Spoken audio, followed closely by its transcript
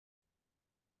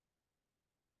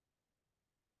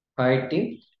Hi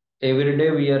team. Every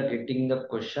day we are getting the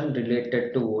question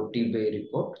related to OTBI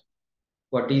report.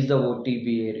 What is the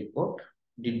OTBI report?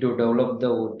 Did you develop the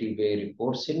OTBI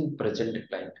reports in present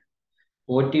client?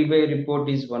 OTBI report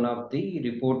is one of the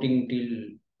reporting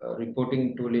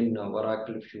tool in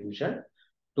Oracle Fusion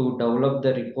to develop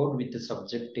the report with the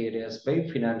subject areas by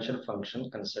financial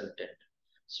function consultant.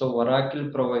 So Oracle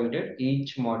provided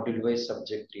each module by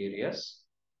subject areas.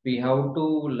 We have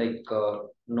to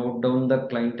note down the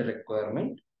client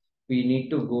requirement. We need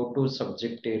to go to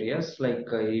subject areas like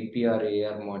APR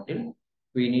AR module.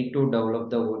 We need to develop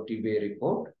the OTBI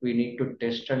report. We need to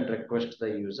test and request the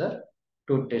user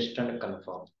to test and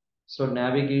confirm. So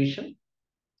navigation,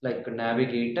 like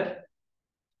navigator,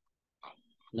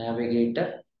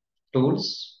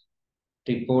 tools,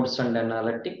 reports and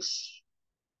analytics.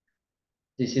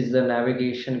 This is the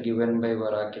navigation given by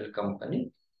Oracle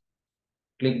company.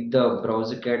 Click the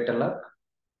browser catalog.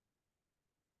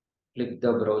 Click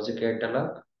the browser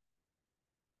catalog.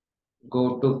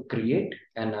 Go to create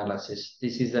analysis.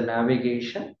 This is the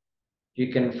navigation.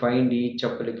 You can find each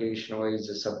application wise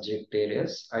subject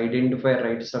areas. Identify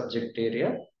right subject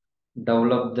area.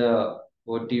 Develop the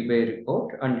OTBI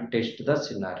report and test the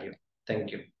scenario.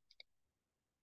 Thank you.